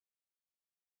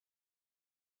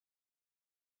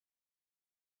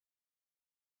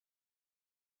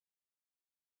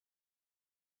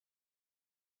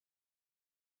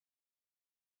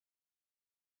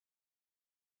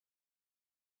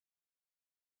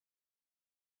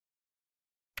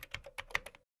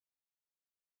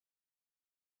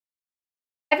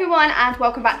everyone and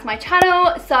welcome back to my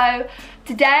channel. So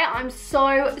today I'm so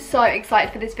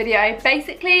excited for this video.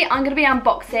 Basically I'm going to be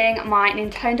unboxing my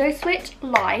Nintendo Switch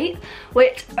Lite,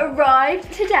 which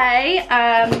arrived today.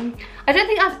 I don't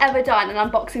think I've ever done an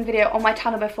unboxing video on my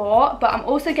channel before, but I'm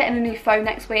also getting a new phone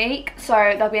next week, so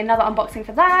there'll be another unboxing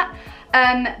for that.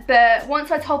 But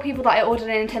once I told people that I ordered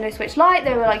a Nintendo Switch Lite,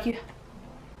 they were like,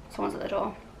 someone's at the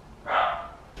door.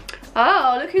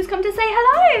 Oh, look who's come to say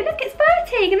hello. Look, it's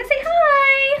Bertie, gonna say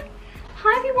hi.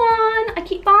 Hi everyone. I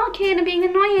keep barking and being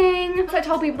annoying. So I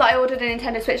told people that I ordered a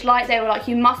Nintendo Switch Lite. They were like,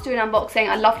 you must do an unboxing.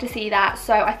 I'd love to see that.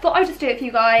 So I thought I'd just do it for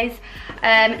you guys.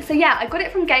 So yeah, I got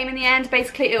it from Game in the end.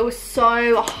 Basically, it was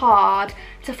so hard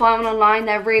to find one online.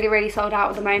 They're really sold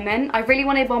out at the moment. I really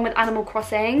wanted one with Animal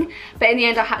Crossing, but in the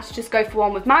end I had to just go for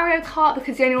one with Mario Kart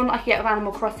because the only one that I could get with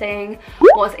Animal Crossing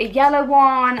was a yellow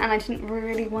one, and I didn't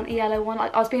really want a yellow one.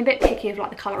 Like, I was being a bit picky of like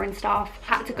the colour and stuff.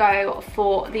 Had to go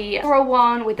for the floral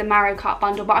one with the Mario Kart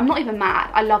bundle, but I'm not even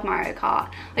mad. I love Mario Kart.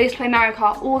 I used to play Mario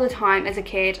Kart all the time as a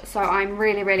kid, so I'm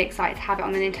really excited to have it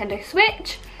on the Nintendo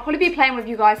Switch. I'll probably be playing with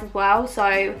you guys as well,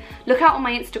 so look out on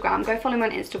my Instagram. Go follow me on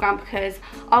Instagram because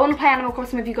I want to play Animal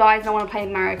Crossing with you guys and I want to play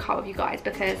Mario Kart with you guys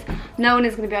because no one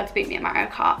is going to be able to beat me at Mario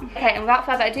Kart. Okay, and without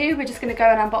further ado, we're just going to go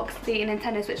and unbox the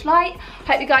Nintendo Switch Lite.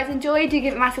 Hope you guys enjoy. Do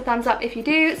give it a massive thumbs up if you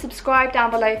do. Subscribe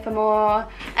down below for more.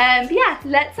 But yeah,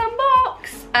 let's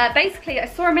unbox. Basically, I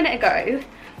saw a minute ago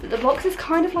that the box is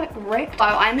kind of like ripped. So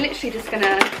I'm literally just going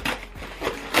to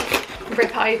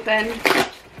rip it open.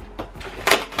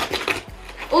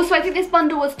 Also, I think this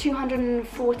bundle was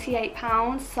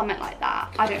 £248, something like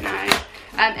that. I don't know.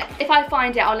 If I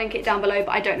find it, I'll link it down below,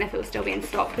 but I don't know if it will still be in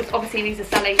stock because obviously these are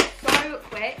selling so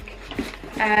quick.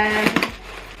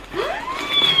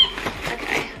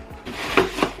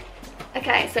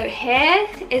 Okay, so here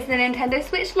is the Nintendo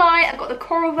Switch Lite. I've got the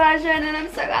coral version and I'm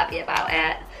so happy about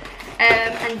it.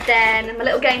 And then my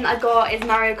little game that I got is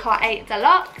Mario Kart 8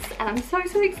 Deluxe, and I'm so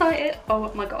excited.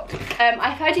 Oh my god.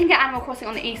 I've heard you can get Animal Crossing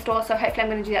on the e-store, so hopefully I'm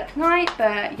going to do that tonight,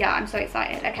 but yeah, I'm so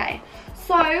excited. Okay,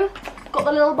 so got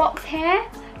the little box here.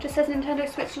 Just says Nintendo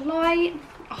Switch Lite.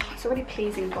 Oh, it's a really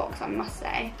pleasing box, I must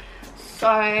say. So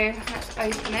let's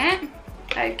open it.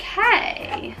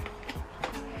 Okay.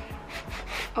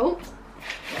 Oh,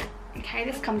 okay,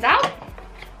 this comes out.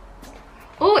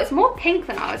 Oh, it's more pink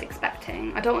than I was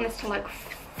expecting. I don't want this to like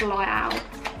fly out.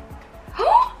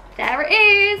 Oh, there it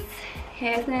is.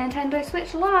 Here's the Nintendo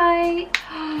Switch Lite.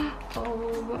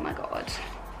 Oh my god.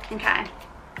 Okay.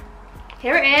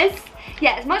 Here it is.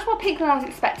 Yeah, it's much more pink than I was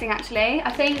expecting actually.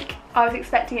 I think I was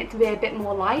expecting it to be a bit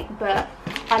more light, but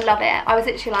I love it. I was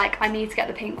literally like, I need to get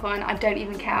the pink one. I don't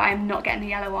even care. I'm not getting the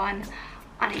yellow one.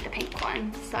 I need the pink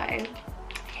one. So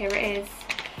here it is.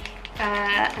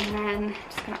 And then I'm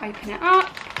just going to open it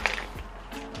up.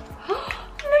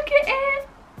 Look at it.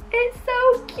 It's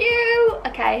so cute.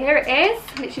 Okay, here it is.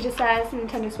 Literally just says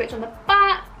Nintendo Switch on the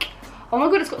back. Oh my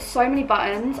god, it's got so many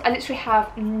buttons. I literally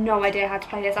have no idea how to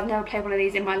play this. I've never played one of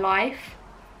these in my life.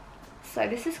 So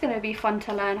this is going to be fun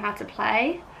to learn how to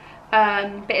play.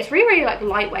 But it's really like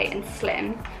lightweight and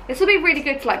slim. This will be really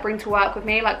good to like bring to work with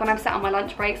me. Like when I'm sat on my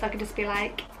lunch breaks, I could just be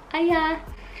like, oh yeah.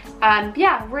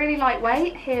 Yeah, really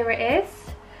lightweight. Here it is.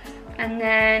 And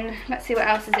then let's see what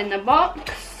else is in the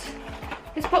box.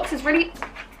 This box is really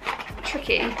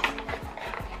tricky.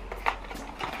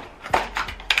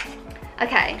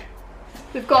 Okay,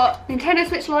 we've got Nintendo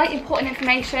Switch Lite important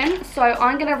information, so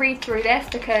I'm going to read through this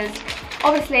because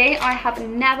obviously I have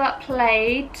never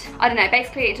played. I don't know,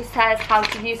 basically it just says how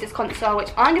to use this console,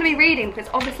 which I'm going to be reading because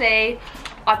obviously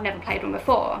I've never played one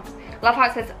before. Love how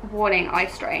it says warning eye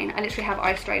strain. I literally have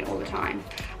eye strain all the time.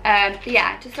 But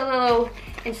yeah, just a little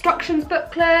instructions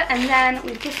booklet, and then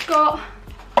we've just got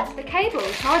the cable,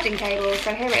 charging cable.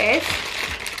 So here it is.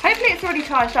 Hopefully it's already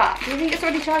charged up. Do you think it's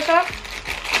already charged up?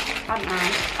 I don't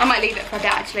know. I might leave it for a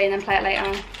bit actually and then play it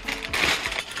later.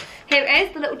 Here it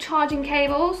is, the little charging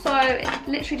cable. So it's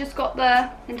literally just got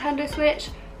the Nintendo Switch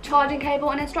charging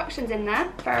cable and instructions in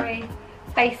there. Very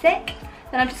basic.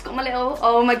 Then I've just got my little,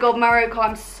 oh my god, Mario Kart.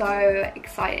 I'm so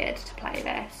excited to play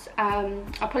this. I'll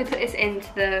probably put this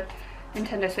into the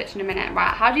Nintendo Switch in a minute.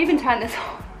 Right, how do you even turn this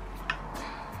on?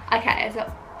 Okay, so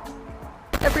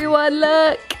everyone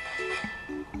look.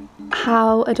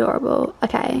 How adorable.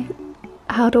 Okay,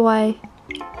 how do I?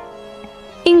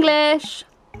 English.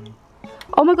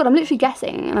 Oh my god, I'm literally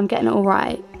guessing and I'm getting it all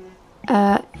right.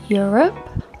 Europe.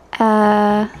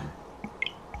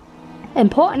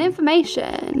 Important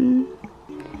information.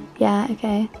 Yeah,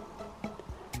 okay.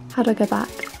 How do I go back?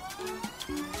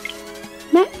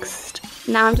 Next.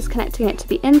 Now I'm just connecting it to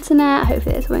the internet.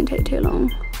 Hopefully this won't take too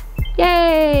long.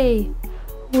 Yay!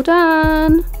 All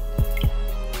done.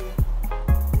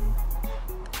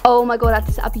 Oh my god, I have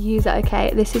to set up a user.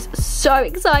 Okay, this is so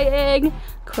exciting.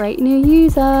 Create new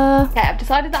user. Okay, I've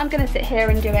decided that I'm gonna sit here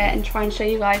and do it and try and show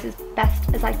you guys as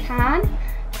best as I can.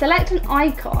 Select an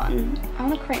icon. I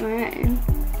wanna create my own.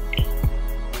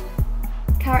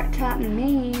 Character,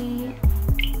 me.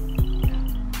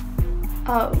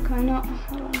 Oh, can I not,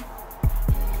 hold on.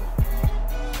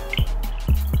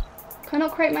 Can I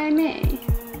not create my own me?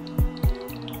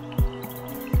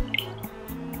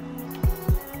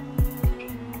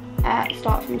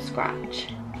 Start from scratch.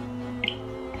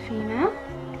 Female.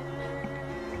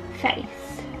 Face.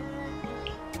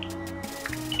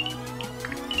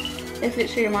 This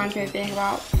literally reminds me of being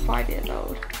about 5 years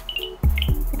old.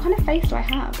 What kind of face do I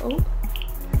have? Oh.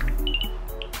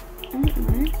 I don't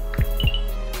know.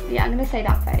 Yeah, I'm gonna say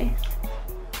that face.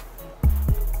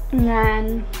 And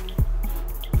then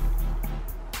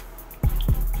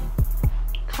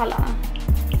colour.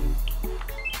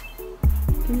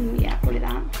 Yeah, probably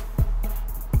that.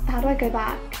 How do I go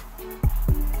back?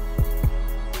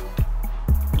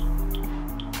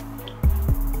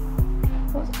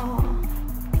 What's R?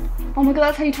 Oh my god,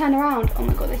 that's how you turn around. Oh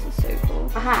my god, this is so cool.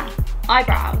 Aha,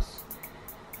 eyebrows.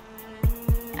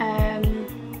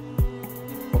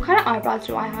 What kind of eyebrows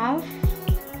do I have?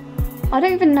 I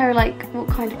don't even know like what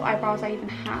kind of eyebrows I even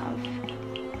have.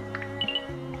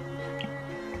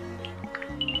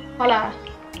 Colour.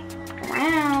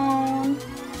 Brown.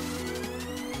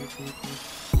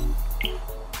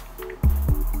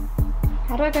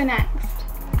 How do I go next?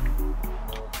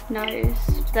 Nose.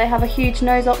 Do they have a huge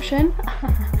nose option?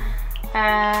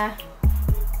 I'm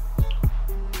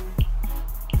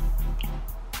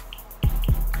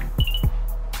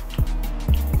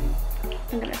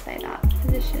gonna say that.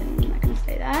 Position, I'm gonna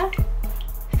stay there.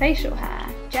 Facial hair,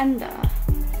 gender.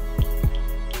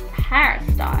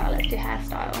 Hairstyle, let's do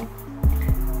hairstyle.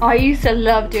 I used to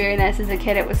love doing this as a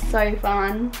kid, it was so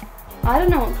fun. I don't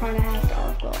know what kind of hairstyle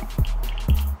I've got.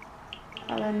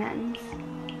 Other men's.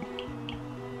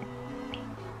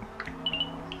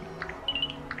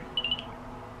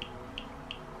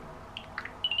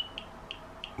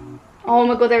 Oh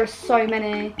my god, there are so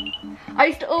many. I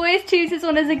used to always choose this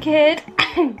one as a kid.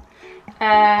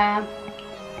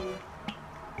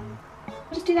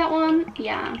 Just do that one.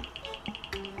 Yeah.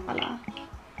 Voila.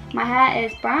 My hair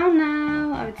is brown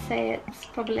now. I would say it's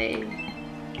probably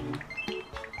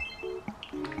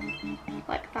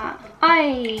like that.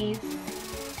 Eyes.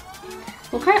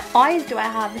 What kind of eyes do I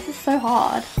have? This is so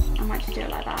hard. I might just do it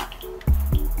like that.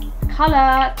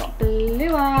 Colour, got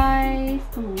blue eyes.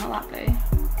 Oh, not that blue.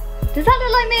 Does that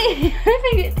look like me? I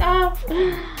think it does.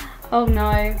 Oh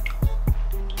no.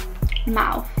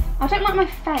 Mouth. I don't like my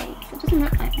face. It doesn't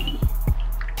look like me.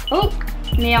 Oh,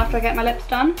 me after I get my lips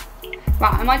done.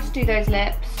 Right, I might just do those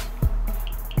lips.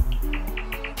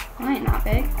 I ain't that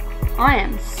big. I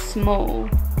am small.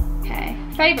 Okay.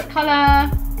 Favourite colour.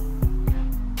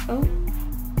 Oh.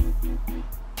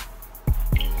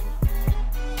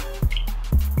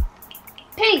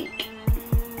 Pink.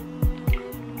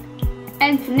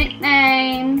 Enter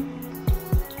nickname.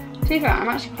 To be fair, I'm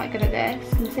actually quite good at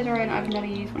this, considering I've never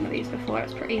used one of these before.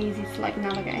 It's pretty easy to like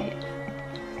navigate.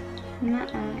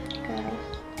 Next,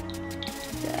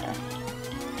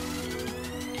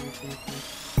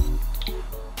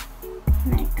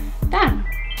 done.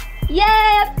 Yay,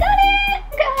 I've done it!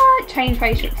 God. Change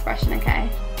facial expression, okay.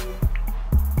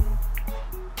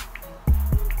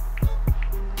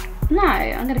 No,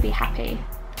 I'm gonna be happy.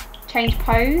 Change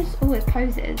pose. Oh, there's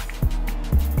poses.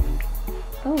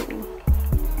 Oh.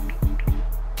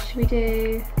 Should we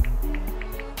do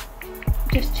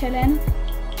just chilling?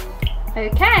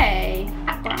 Okay.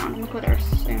 Background. Oh my god, there's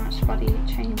so much body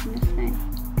change in this thing.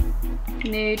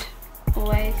 Nude,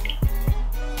 always.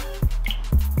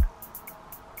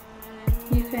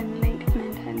 You can link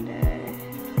Nintendo.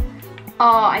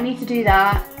 Oh, I need to do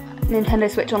that. Nintendo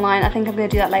Switch Online. I think I'm gonna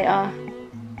do that later.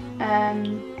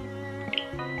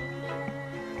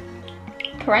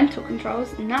 Parental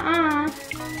controls. Nah.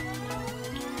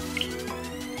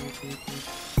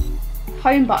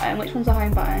 Home button. Which one's a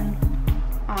home button?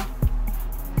 Ah.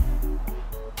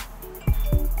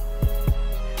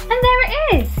 And there it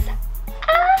is.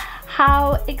 Ah,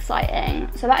 how exciting.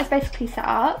 So that is basically set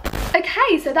up.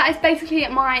 Okay, so that is basically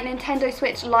my Nintendo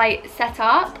Switch Lite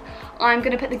setup. I'm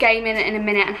gonna put the game in a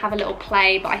minute and have a little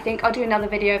play, but I think I'll do another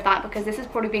video of that because this has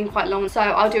probably been quite long. So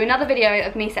I'll do another video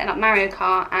of me setting up Mario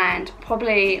Kart and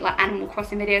probably like Animal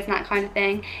Crossing videos and that kind of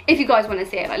thing. If you guys wanna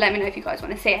see it, like let me know if you guys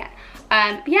wanna see it.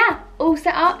 But yeah, all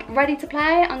set up, ready to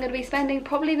play. I'm gonna be spending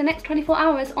probably the next 24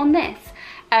 hours on this.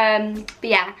 But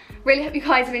yeah, really hope you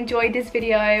guys have enjoyed this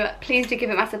video. Please do give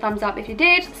it a massive thumbs up if you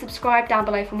did. Subscribe down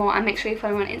below for more, and make sure you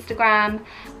follow me on Instagram.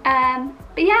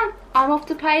 But yeah, I'm off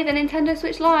to play the Nintendo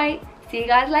Switch Lite. See you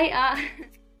guys later.